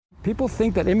People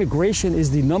think that immigration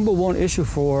is the number one issue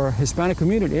for Hispanic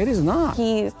community. It is not.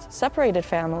 He separated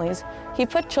families. He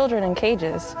put children in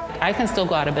cages. I can still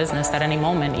go out of business at any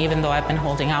moment, even though I've been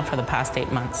holding out for the past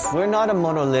 8 months. We're not a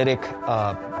monolithic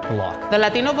bloc. The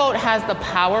Latino vote has the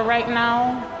power right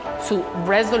now to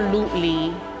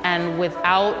resolutely and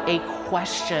without a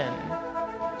question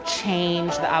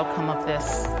change the outcome of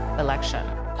this election.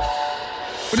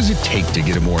 What does it take to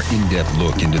get a more in-depth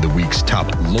look into the week's top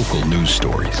local news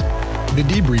stories? The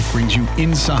Debrief brings you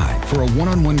inside for a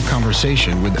one-on-one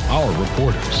conversation with our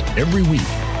reporters every week,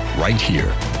 right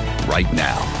here, right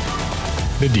now.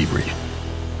 The Debrief.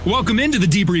 Welcome into the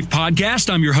Debrief podcast.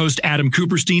 I'm your host, Adam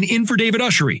Cooperstein, in for David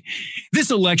Ushery.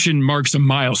 This election marks a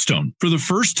milestone. For the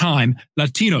first time,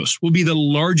 Latinos will be the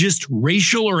largest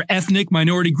racial or ethnic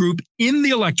minority group in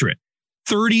the electorate.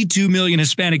 32 million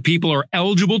Hispanic people are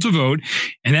eligible to vote,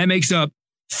 and that makes up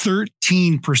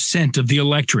 13% of the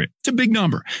electorate. It's a big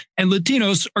number. And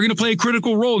Latinos are going to play a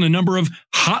critical role in a number of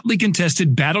hotly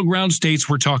contested battleground states.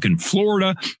 We're talking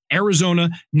Florida, Arizona,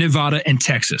 Nevada, and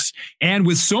Texas. And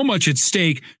with so much at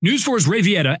stake, News 4's Ray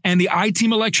Vieta and the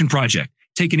I-Team Election Project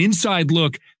take an inside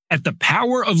look at the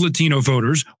power of Latino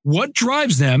voters, what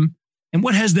drives them, and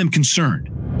what has them concerned.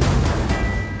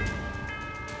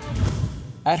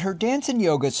 At her dance and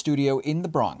yoga studio in the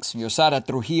Bronx, Yosara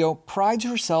Trujillo prides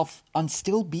herself on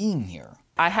still being here.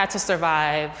 I had to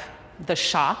survive the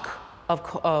shock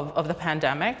of the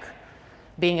pandemic,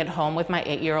 being at home with my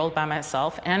 8-year-old by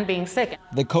myself, and being sick.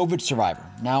 The COVID survivor,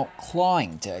 now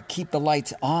clawing to keep the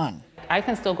lights on. I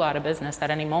can still go out of business at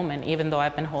any moment, even though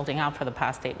I've been holding out for the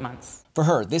past 8 months. For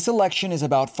her, this election is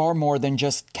about far more than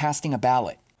just casting a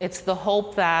ballot. It's the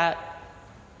hope that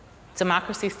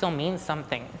democracy still means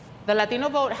something. The Latino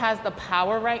vote has the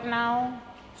power right now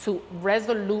to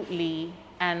resolutely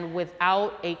and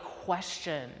without a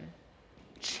question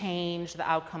change the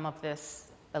outcome of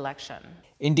this election.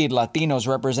 Indeed, Latinos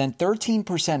represent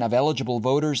 13% of eligible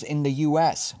voters in the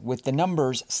U.S., with the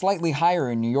numbers slightly higher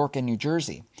in New York and New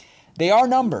Jersey. They are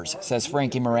numbers, says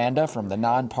Frankie Miranda from the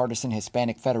Nonpartisan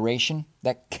Hispanic Federation,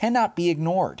 that cannot be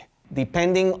ignored.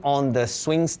 Depending on the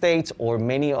swing states or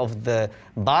many of the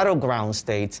battleground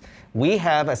states, we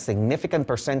have a significant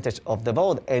percentage of the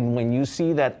vote. And when you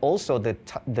see that also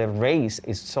the race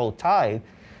is so tight,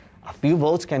 a few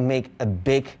votes can make a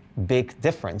big, big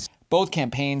difference. Both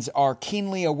campaigns are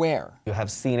keenly aware. You have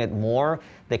seen it more,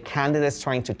 the candidates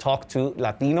trying to talk to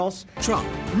Latinos. Trump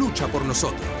lucha por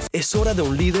nosotros. Es hora de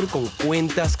un líder con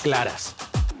cuentas claras.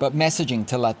 But messaging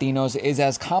to Latinos is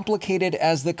as complicated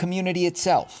as the community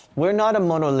itself. We're not a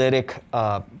monolithic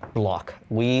bloc.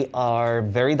 We are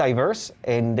very diverse,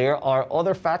 and there are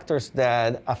other factors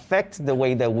that affect the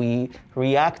way that we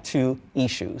react to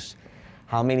issues.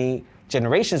 How many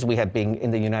generations we have been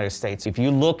in the United States. If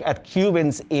you look at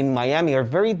Cubans in Miami, are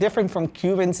very different from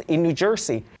Cubans in New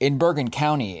Jersey. In Bergen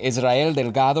County, Israel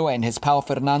Delgado and his pal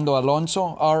Fernando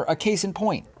Alonso are a case in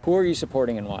point. Who are you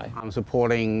supporting and why? I'm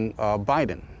supporting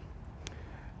Biden,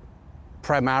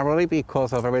 primarily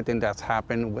because of everything that's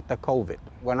happened with the COVID.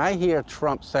 When I hear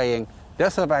Trump saying,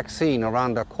 there's a vaccine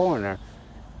around the corner,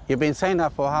 you've been saying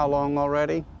that for how long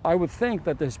already? I would think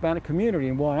that the Hispanic community,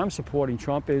 and why I'm supporting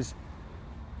Trump, is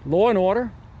law and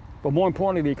order, but more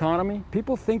importantly, the economy.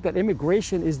 People think that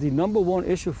immigration is the number one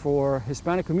issue for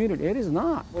Hispanic community. It is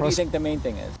not. What do you think the main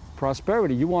thing is?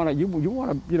 Prosperity. You want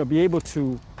to be able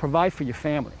to provide for your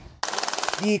family.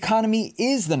 The economy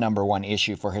is the number one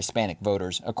issue for Hispanic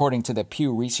voters, according to the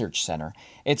Pew Research Center.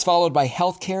 It's followed by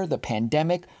healthcare, the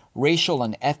pandemic, racial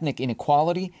and ethnic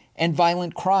inequality, and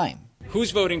violent crime. Who's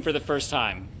voting for the first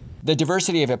time? The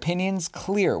diversity of opinions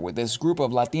clear with this group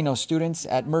of Latino students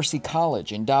at Mercy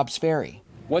College in Dobbs Ferry.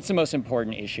 What's the most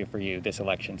important issue for you this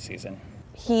election season?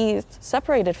 He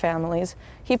separated families.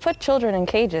 He put children in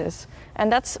cages.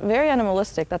 And that's very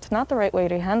animalistic. That's not the right way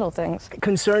to handle things. It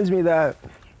concerns me that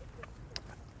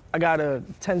I gotta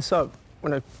tense up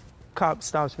when a cop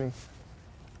stops me.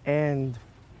 And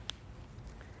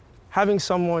having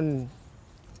someone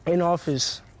in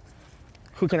office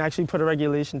who can actually put a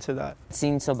regulation to that.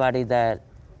 Seeing somebody that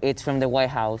it's from the White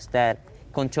House that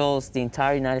controls the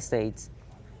entire United States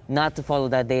not to follow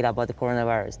that data about the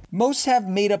coronavirus. Most have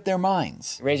made up their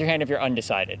minds. Raise your hand if you're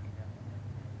undecided.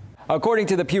 According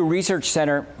to the Pew Research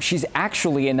Center, she's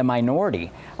actually in the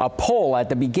minority. A poll at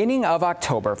the beginning of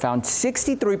October found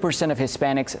 63% of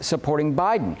Hispanics supporting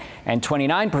Biden and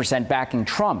 29% backing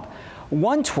Trump.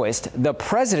 One twist, the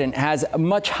president has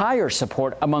much higher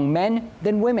support among men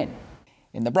than women.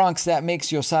 In the Bronx, that makes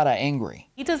Yosara angry.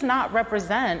 He does not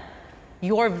represent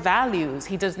your values.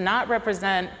 He does not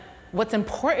represent what's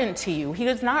important to you. He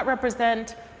does not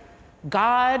represent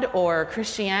God or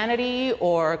Christianity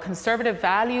or conservative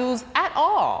values at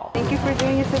all. Thank you for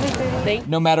doing your civic duty.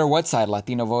 No matter what side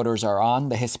Latino voters are on,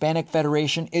 the Hispanic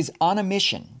Federation is on a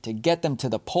mission to get them to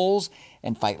the polls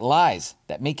and fight lies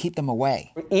that may keep them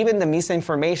away. Even the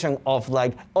misinformation of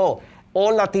like, oh,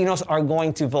 all Latinos are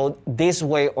going to vote this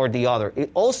way or the other.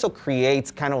 It also creates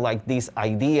kind of like this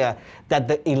idea that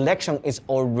the election is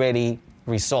already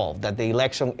resolved, that the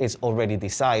election is already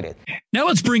decided. Now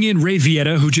let's bring in Ray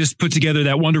Vieta, who just put together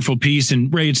that wonderful piece.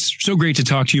 And Ray, it's so great to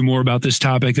talk to you more about this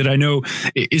topic that I know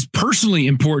is personally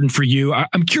important for you.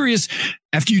 I'm curious,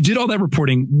 after you did all that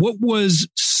reporting, what was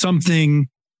something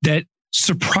that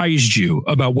surprised you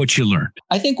about what you learned?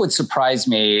 I think what surprised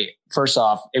me, first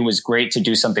off, it was great to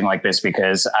do something like this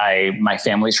because my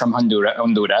family's from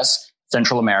Honduras,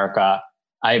 Central America.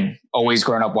 I've always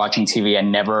grown up watching TV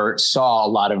and never saw a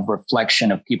lot of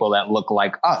reflection of people that look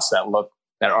like us,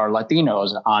 that are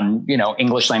Latinos on,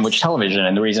 English language television.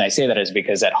 And the reason I say that is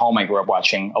because at home I grew up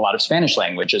watching a lot of Spanish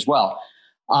language as well.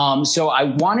 So I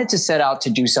wanted to set out to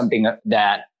do something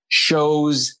that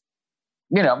shows,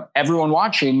 everyone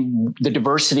watching the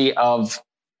diversity of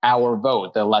our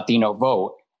vote, the Latino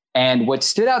vote. And what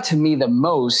stood out to me the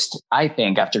most, I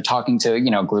think, after talking to,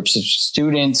 groups of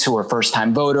students who are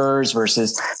first-time voters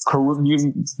versus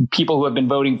people who have been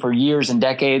voting for years and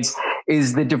decades,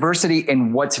 is the diversity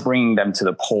in what's bringing them to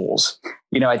the polls.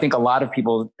 I think a lot of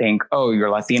people think, oh, you're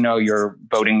Latino, you're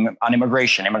voting on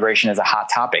immigration. Immigration is a hot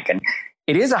topic. And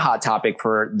it is a hot topic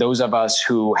for those of us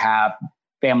who have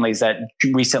families that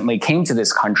recently came to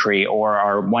this country or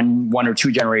are one or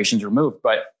two generations removed.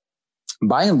 But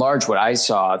by and large, what I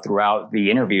saw throughout the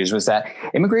interviews was that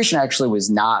immigration actually was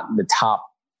not the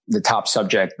top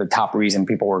subject, the top reason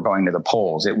people were going to the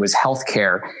polls. It was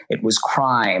healthcare. It was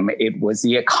crime. It was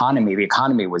the economy. The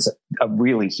economy was a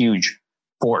really huge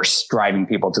force driving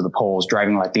people to the polls,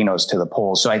 driving Latinos to the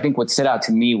polls. So I think what stood out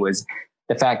to me was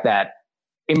the fact that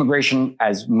immigration,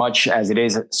 as much as it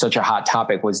is such a hot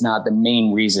topic, was not the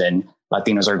main reason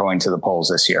Latinos are going to the polls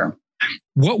this year.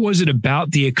 What was it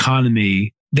about the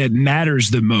economy that matters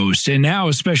the most? And now,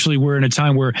 especially, we're in a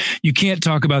time where you can't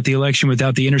talk about the election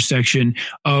without the intersection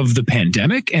of the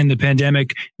pandemic, and the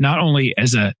pandemic not only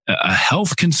as a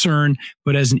health concern,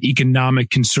 but as an economic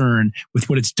concern with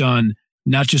what it's done,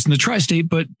 not just in the tri-state,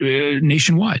 but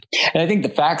nationwide. And I think the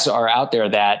facts are out there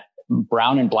that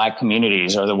brown and black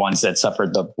communities are the ones that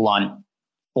suffered the blunt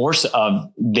force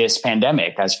of this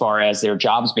pandemic as far as their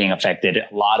jobs being affected.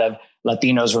 A lot of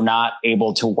Latinos were not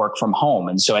able to work from home.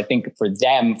 And so I think for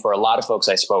them, for a lot of folks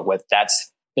I spoke with,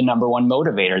 that's the number one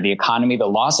motivator. The economy, the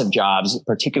loss of jobs,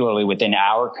 particularly within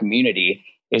our community,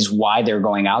 is why they're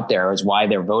going out there, is why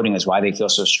they're voting, is why they feel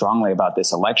so strongly about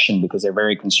this election, because they're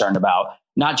very concerned about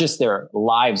not just their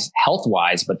lives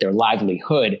health-wise, but their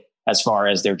livelihood as far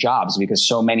as their jobs, because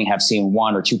so many have seen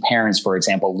one or two parents, for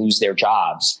example, lose their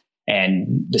jobs,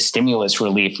 and the stimulus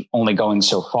relief only going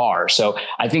so far. So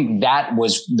I think that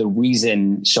was the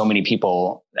reason so many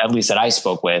people, at least that I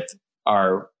spoke with,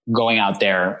 are going out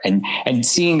there and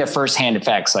seeing the firsthand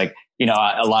effects. Like,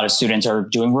 a lot of students are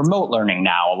doing remote learning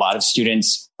now. A lot of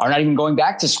students are not even going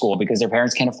back to school because their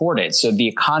parents can't afford it. So the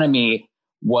economy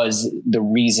was the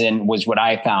reason, was what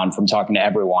I found from talking to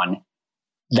everyone.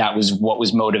 That was what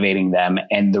was motivating them.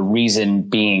 And the reason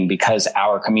being because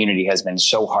our community has been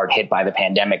so hard hit by the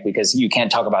pandemic, because you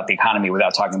can't talk about the economy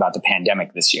without talking about the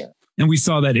pandemic this year. And we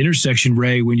saw that intersection,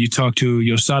 Ray, when you talked to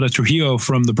Yosada Trujillo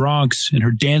from the Bronx in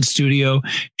her dance studio.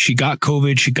 She got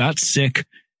COVID. She got sick.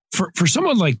 For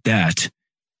someone like that,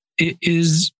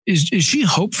 is she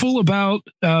hopeful about,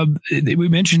 we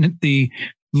mentioned the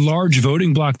large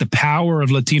voting bloc, the power of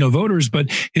Latino voters, but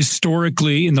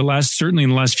historically certainly in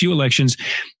the last few elections,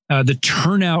 the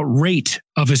turnout rate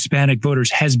of Hispanic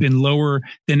voters has been lower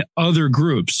than other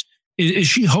groups. Is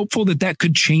she hopeful that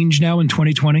could change now in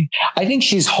 2020? I think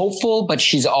she's hopeful, but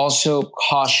she's also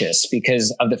cautious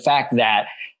because of the fact that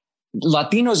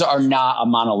Latinos are not a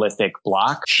monolithic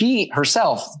bloc. She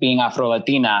herself, being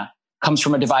Afro-Latina, comes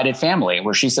from a divided family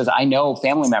where she says, I know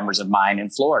family members of mine in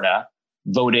Florida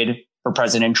voted for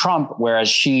President Trump, whereas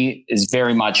she is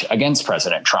very much against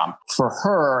President Trump. For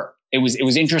her, it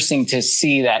was interesting to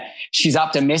see that she's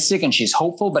optimistic and she's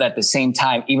hopeful, but at the same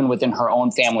time, even within her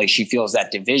own family, she feels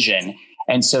that division.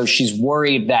 And so she's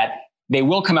worried that they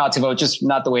will come out to vote, just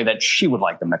not the way that she would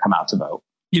like them to come out to vote.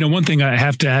 You know, one thing I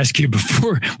have to ask you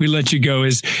before we let you go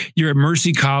is you're at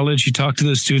Mercy College. You talked to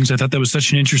those students. I thought that was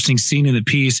such an interesting scene in the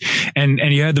piece. And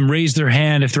you had them raise their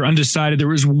hand if they're undecided. There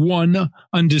was one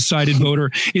undecided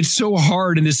voter. It's so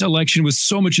hard in this election with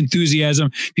so much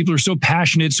enthusiasm. People are so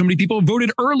passionate. So many people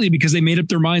voted early because they made up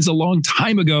their minds a long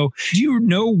time ago. Do you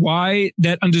know why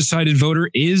that undecided voter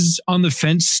is on the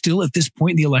fence still at this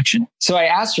point in the election? So I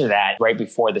asked her that right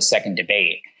before the second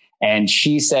debate. And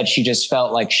she said she just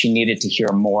felt like she needed to hear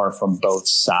more from both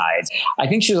sides. I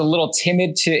think she was a little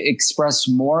timid to express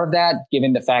more of that,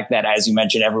 given the fact that, as you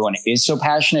mentioned, everyone is so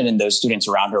passionate and those students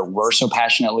around her were so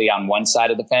passionately on one side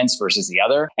of the fence versus the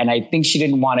other. And I think she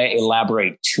didn't want to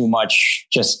elaborate too much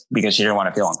just because she didn't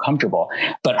want to feel uncomfortable.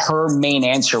 But her main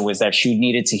answer was that she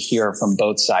needed to hear from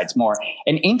both sides more.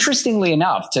 And interestingly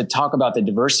enough, to talk about the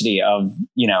diversity of,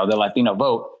 the Latino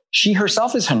vote, she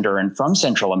herself is Honduran from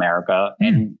Central America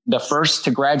and the first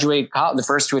to graduate, the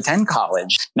first to attend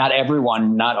college. Not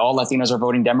all Latinos are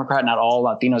voting Democrat. Not all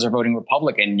Latinos are voting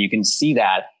Republican. You can see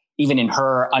that even in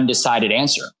her undecided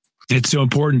answer. It's so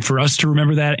important for us to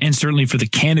remember that, and certainly for the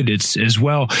candidates as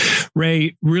well.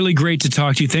 Ray, really great to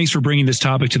talk to you. Thanks for bringing this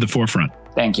topic to the forefront.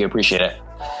 Thank you. Appreciate it.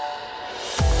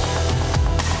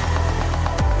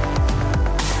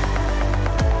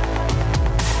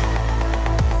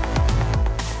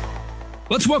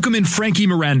 Let's welcome in Frankie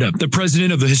Miranda, the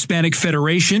president of the Hispanic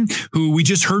Federation, who we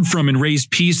just heard from in Ray's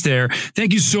piece there.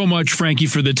 Thank you so much, Frankie,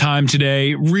 for the time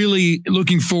today. Really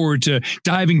looking forward to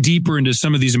diving deeper into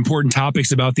some of these important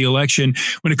topics about the election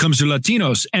when it comes to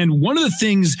Latinos. And one of the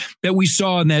things that we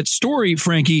saw in that story,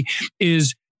 Frankie,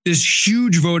 is this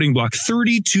huge voting block,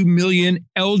 32 million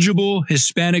eligible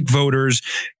Hispanic voters.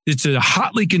 It's a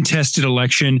hotly contested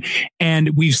election,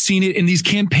 and we've seen it in these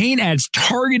campaign ads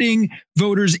targeting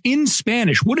voters in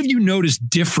Spanish. What have you noticed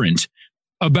different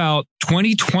about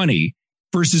 2020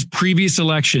 versus previous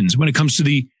elections when it comes to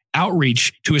the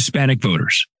outreach to Hispanic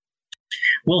voters?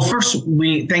 Well, first,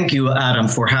 thank you, Adam,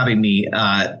 for having me.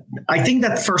 I think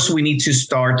that first we need to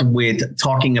start with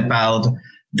talking about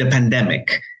the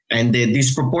pandemic and the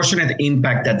disproportionate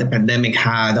impact that the pandemic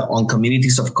had on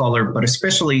communities of color, but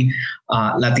especially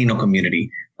Latino community.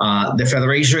 The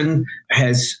Federation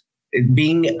has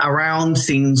been around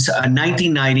since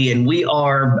 1990, and we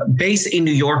are based in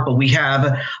New York, but we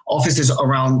have offices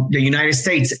around the United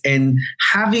States. And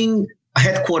having a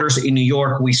headquarters in New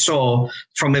York, we saw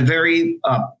from a very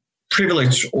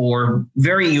privileged or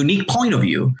very unique point of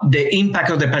view, the impact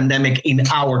of the pandemic in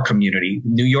our community.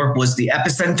 New York was the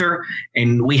epicenter,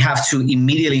 and we have to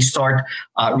immediately start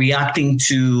reacting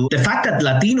to the fact that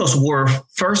Latinos were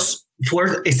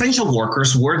essential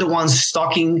workers, were the ones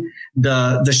stocking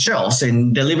the shelves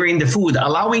and delivering the food,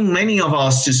 allowing many of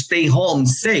us to stay home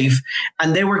safe.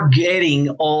 And they were getting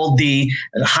all the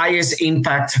highest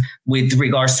impact with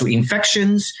regards to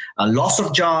infections, loss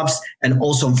of jobs, and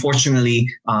also, unfortunately,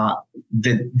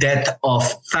 the death of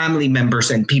family members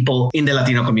and people in the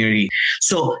Latino community.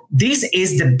 So this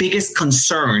is the biggest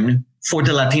concern for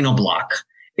the Latino Bloc.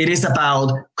 It is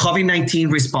about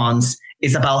COVID-19 response.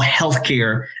 It's about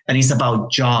healthcare, and it's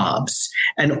about jobs.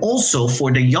 And also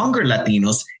for the younger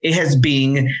Latinos, it has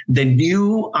been the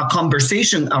new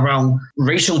conversation around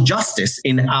racial justice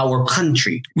in our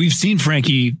country. We've seen,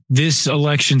 Frankie, this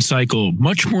election cycle,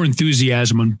 much more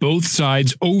enthusiasm on both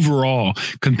sides overall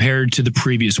compared to the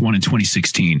previous one in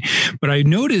 2016. But I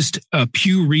noticed a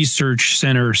Pew Research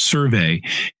Center survey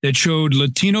that showed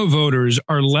Latino voters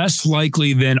are less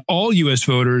likely than all U.S.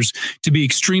 voters to be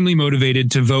extremely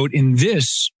motivated to vote in this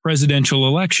presidential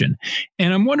election.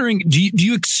 And I'm wondering, do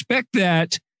you expect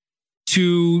that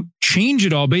to change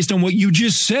it all based on what you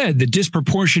just said, the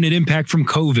disproportionate impact from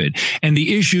COVID and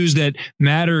the issues that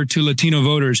matter to Latino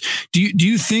voters? Do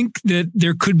you think that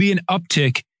there could be an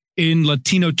uptick in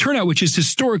Latino turnout, which has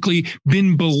historically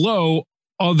been below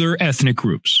other ethnic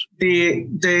groups?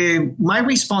 My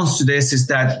response to this is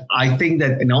that I think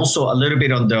that, and also a little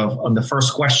bit on the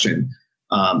first question,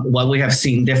 what we have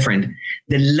seen different,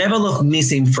 the level of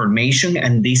misinformation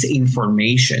and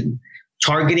disinformation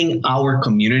targeting our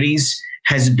communities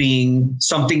has been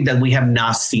something that we have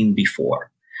not seen before.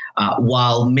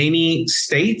 While many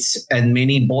states and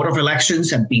many board of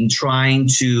elections have been trying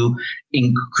to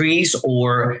increase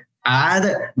or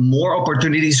add more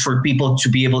opportunities for people to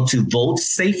be able to vote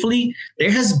safely,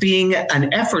 there has been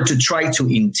an effort to try to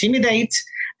intimidate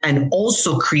and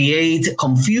also create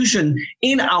confusion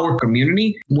in our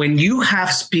community. When you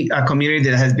have a community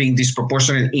that has been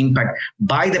disproportionate impact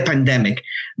by the pandemic,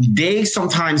 they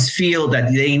sometimes feel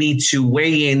that they need to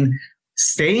weigh in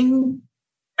staying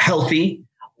healthy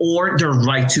or their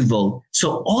right to vote.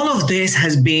 So all of this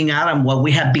has been, Adam, what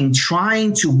we have been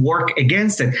trying to work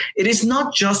against it. It is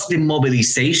not just the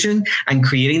mobilization and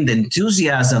creating the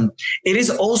enthusiasm. It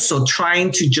is also trying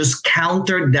to just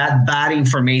counter that bad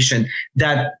information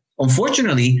that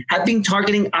unfortunately have been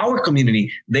targeting our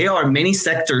community. There are many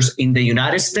sectors in the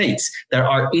United States that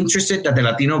are interested that the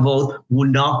Latino vote will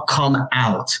not come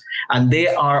out. And they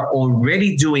are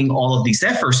already doing all of these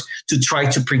efforts to try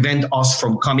to prevent us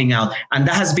from coming out. And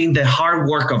that has been the hard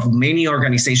work of many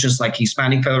organizations like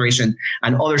Hispanic Federation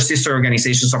and other sister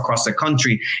organizations across the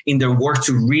country in their work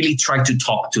to really try to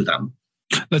talk to them.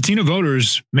 Latino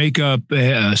voters make up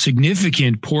a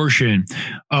significant portion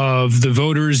of the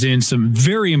voters in some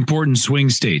very important swing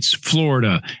states,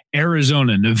 Florida,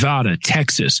 Arizona, Nevada,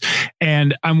 Texas.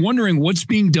 And I'm wondering what's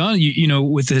being done,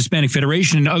 with the Hispanic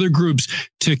Federation and other groups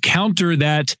to counter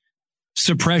that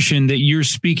suppression that you're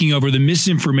speaking of, or the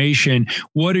misinformation.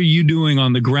 What are you doing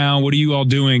on the ground? What are you all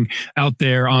doing out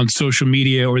there on social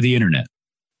media or the internet?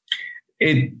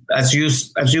 As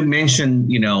you mentioned,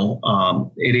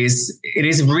 it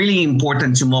is really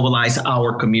important to mobilize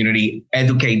our community,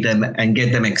 educate them, and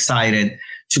get them excited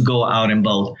to go out and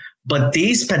vote. But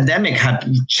this pandemic had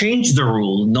changed the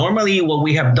rule. Normally, what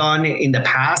we have done in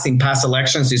past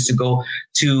elections, is to go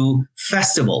to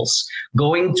festivals,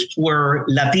 going where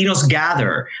Latinos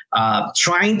gather,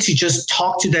 trying to just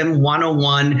talk to them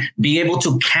one-on-one, be able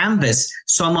to canvass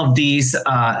some of these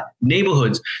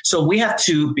neighborhoods. So we have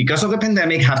to, because of the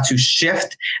pandemic, have to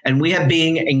shift, and we have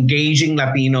been engaging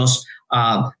Latinos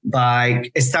by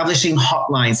establishing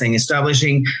hotlines and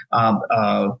establishing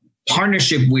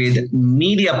partnership with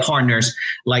media partners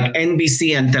like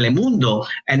NBC and Telemundo,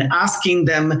 and asking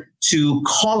them to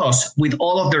call us with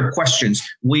all of their questions.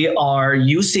 We are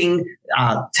using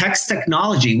text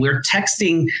technology. We're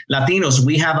texting Latinos.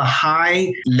 We have a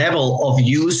high level of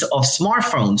use of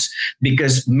smartphones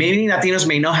because many Latinos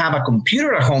may not have a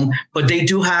computer at home, but they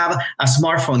do have a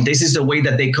smartphone. This is the way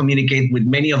that they communicate with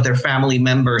many of their family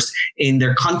members in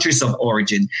their countries of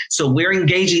origin. So we're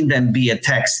engaging them via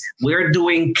text. We're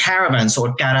doing caravans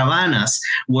or caravanas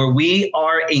where we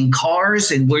are in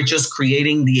cars and we're just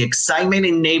creating the excitement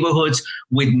in neighborhoods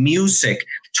with music,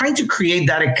 trying to create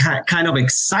that kind of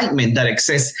excitement that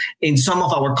exists in some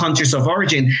of our countries of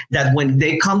origin, that when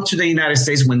they come to the United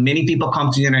States, when many people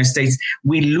come to the United States,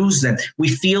 we lose them. We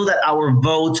feel that our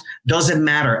vote doesn't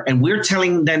matter. And we're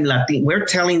telling them, we're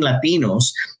telling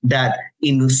Latinos that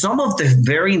in some of the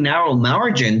very narrow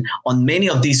margin on many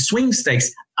of these swing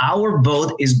states, our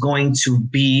vote is going to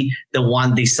be the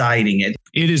one deciding it.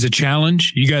 It is a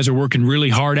challenge. You guys are working really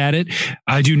hard at it.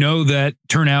 I do know that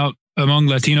turnout among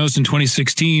Latinos in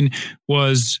 2016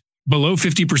 was below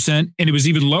 50%, and it was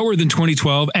even lower than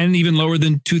 2012 and even lower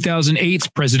than 2008's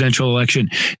presidential election.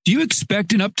 Do you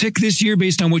expect an uptick this year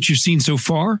based on what you've seen so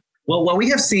far? Well, what we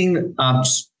have seen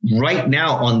right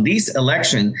now on this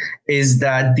election is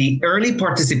that the early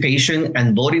participation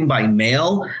and voting by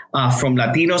mail from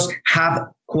Latinos have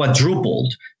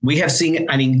quadrupled. We have seen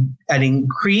an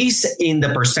increase in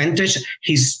the percentage,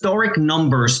 historic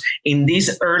numbers in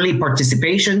this early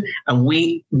participation. And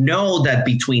we know that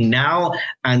between now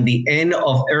and the end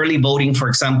of early voting, for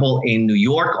example, in New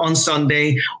York on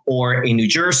Sunday or in New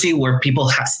Jersey, where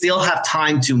people still have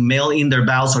time to mail in their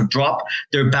ballots or drop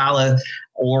their ballot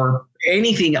or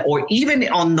anything, or even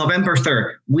on November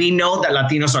 3rd, we know that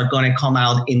Latinos are going to come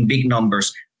out in big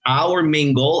numbers. Our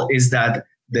main goal is that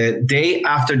the day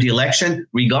after the election,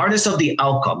 regardless of the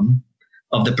outcome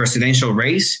of the presidential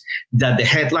race, that the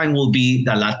headline will be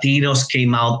that Latinos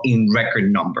came out in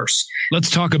record numbers. Let's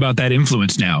talk about that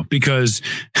influence now, because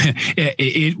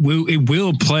it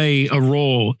will play a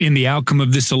role in the outcome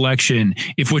of this election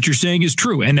if what you're saying is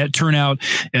true, and that turnout,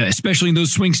 especially in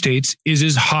those swing states, is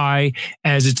as high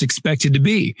as it's expected to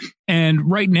be. And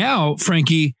right now,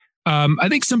 Frankie, I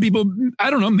think some people,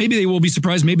 I don't know, maybe they will be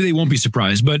surprised, maybe they won't be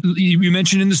surprised. But you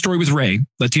mentioned in the story with Ray,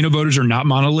 Latino voters are not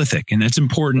monolithic. And that's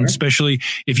important, especially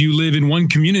if you live in one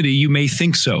community, you may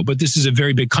think so. But this is a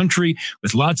very big country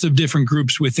with lots of different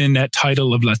groups within that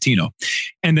title of Latino.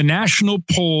 And the national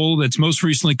poll that's most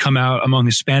recently come out among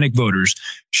Hispanic voters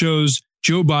shows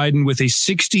Joe Biden with a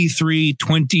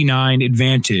 63-29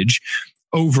 advantage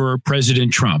over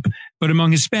President Trump. But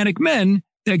among Hispanic men,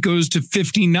 that goes to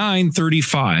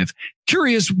 59-35.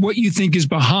 Curious what you think is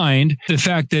behind the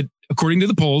fact that, according to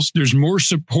the polls, there's more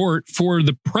support for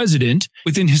the president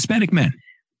within Hispanic men.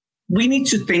 We need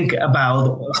to think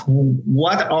about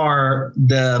what are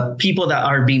the people that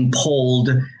are being polled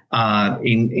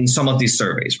in some of these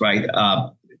surveys, right?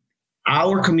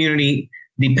 Our community,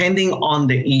 depending on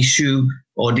the issue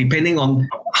or depending on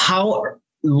how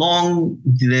long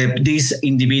these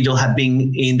individuals have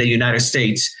been in the United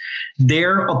States,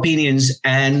 their opinions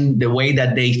and the way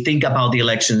that they think about the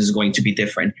elections is going to be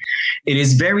different. It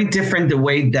is very different the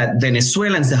way that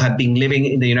Venezuelans that have been living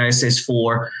in the United States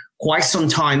for quite some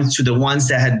time to the ones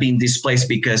that had been displaced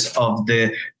because of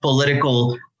the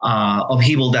political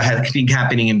upheaval that had been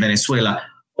happening in Venezuela.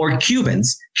 Or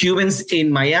Cubans. Cubans in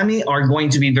Miami are going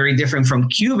to be very different from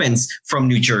Cubans from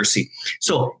New Jersey.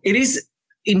 So it is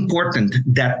important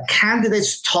that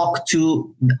candidates talk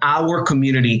to our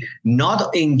community,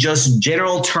 not in just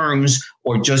general terms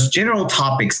or just general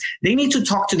topics. They need to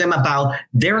talk to them about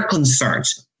their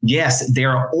concerns. Yes,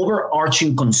 there are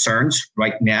overarching concerns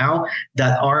right now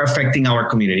that are affecting our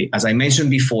community. As I mentioned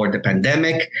before, the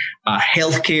pandemic,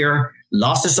 healthcare,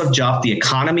 losses of job, the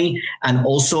economy, and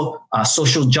also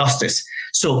social justice.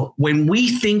 So when we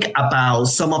think about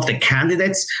some of the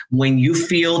candidates, when you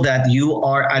feel that you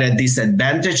are at a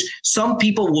disadvantage, some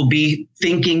people will be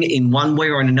thinking in one way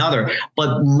or another.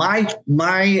 But my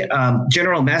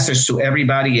general message to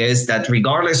everybody is that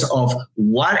regardless of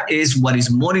what is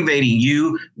motivating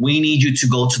you, we need you to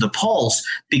go to the polls,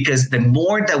 because the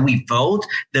more that we vote,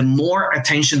 the more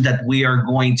attention that we are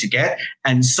going to get.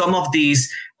 And some of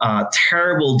these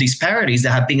terrible disparities that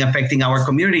have been affecting our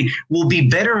community will be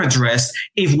better addressed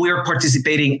if we're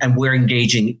participating and we're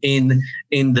engaging in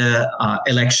the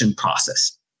election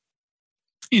process.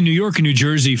 In New York and New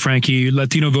Jersey, Frankie,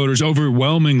 Latino voters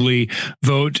overwhelmingly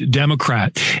vote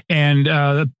Democrat.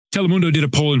 And Telemundo did a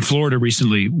poll in Florida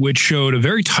recently, which showed a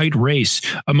very tight race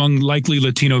among likely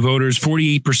Latino voters,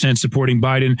 48% supporting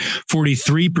Biden,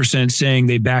 43% saying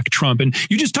they back Trump. And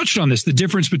you just touched on this, the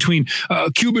difference between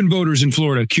Cuban voters in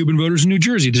Florida, Cuban voters in New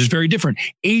Jersey. There's very different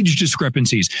age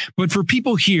discrepancies. But for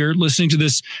people here listening to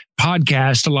this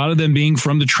podcast, a lot of them being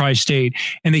from the tri-state,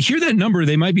 and they hear that number,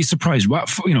 they might be surprised. Wow,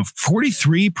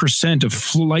 43%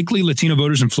 of likely Latino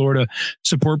voters in Florida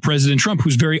support President Trump,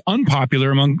 who's very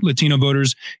unpopular among Latino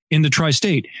voters in the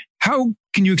tri-state. How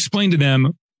can you explain to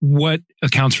them what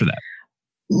accounts for that?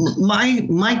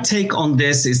 My take on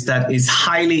this is that it's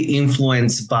highly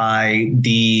influenced by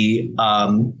the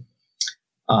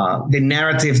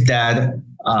narrative that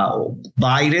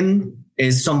Biden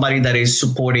is somebody that is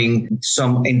supporting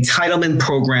some entitlement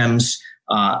programs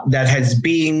that has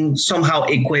been somehow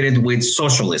equated with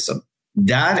socialism.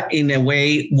 That, in a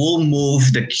way, will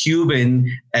move the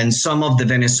Cuban and some of the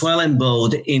Venezuelan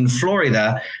vote in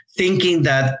Florida, thinking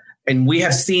that, and we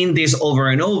have seen this over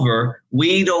and over,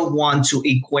 we don't want to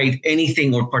equate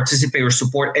anything or participate or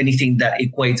support anything that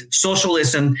equates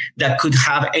socialism that could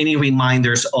have any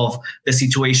reminders of the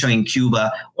situation in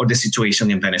Cuba or the situation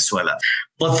in Venezuela.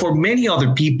 But for many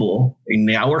other people in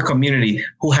our community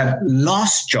who have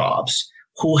lost jobs,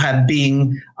 who have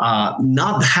been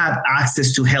not had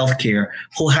access to healthcare,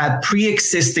 who had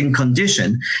pre-existing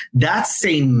condition, that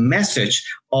same message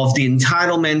of the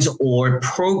entitlements or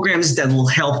programs that will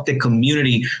help the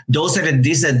community, those at a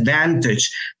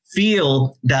disadvantage,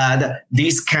 feel that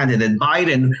this candidate,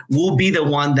 Biden, will be the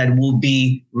one that will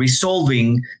be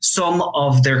resolving some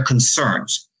of their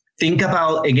concerns. Think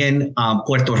about, again,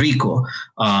 Puerto Rico,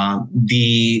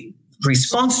 the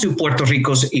response to Puerto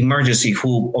Rico's emergency,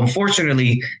 who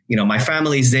unfortunately, my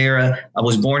family is there. I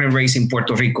was born and raised in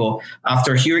Puerto Rico.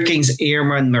 After Hurricanes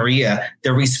Irma and Maria,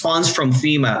 the response from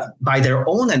FEMA, by their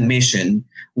own admission,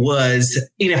 was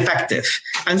ineffective.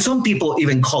 And some people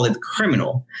even call it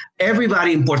criminal.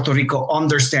 Everybody in Puerto Rico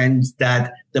understands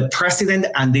that the president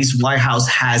and this White House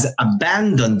has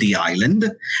abandoned the island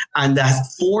and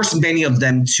has forced many of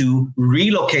them to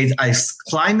relocate as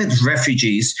climate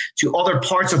refugees to other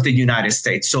parts of the United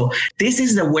States. So this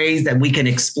is the ways that we can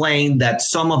explain that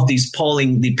some of these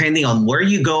polling, depending on where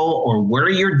you go or where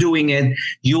you're doing it,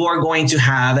 you are going to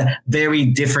have very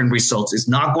different results. It's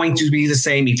not going to be the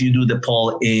same if you do the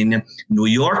poll in New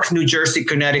York, New Jersey,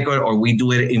 Connecticut, or we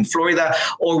do it in Florida,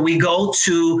 or we go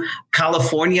to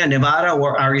California, Nevada,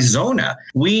 or Arizona.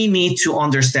 We need to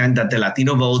understand that the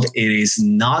Latino vote, it is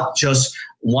not just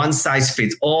one size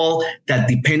fits all, that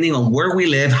depending on where we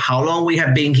live, how long we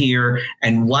have been here,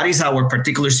 and what is our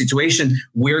particular situation,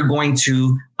 we're going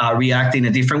to react in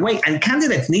a different way. And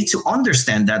candidates need to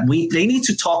understand that they need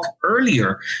to talk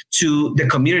earlier to the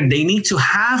community. They need to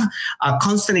have a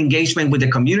constant engagement with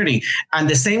the community. And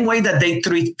the same way that they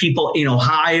treat people in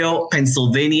Ohio,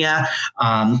 Pennsylvania,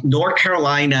 North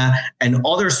Carolina, and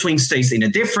other swing states in a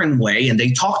different way, and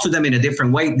they talk to them in a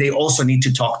different way, they also need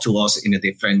to talk to us in a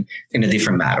different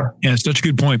matter. Yeah, such a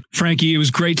good point. Frankie, it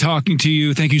was great talking to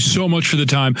you. Thank you so much for the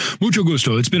time. Mucho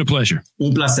gusto. It's been a pleasure.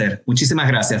 Un placer. Muchísimas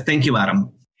gracias. Thank you,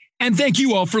 Adam. And thank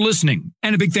you all for listening.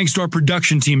 And a big thanks to our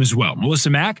production team as well.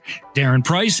 Melissa Mack, Darren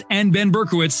Price, and Ben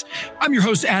Berkowitz. I'm your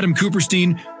host, Adam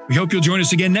Cooperstein. We hope you'll join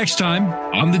us again next time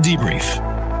on The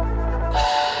Debrief.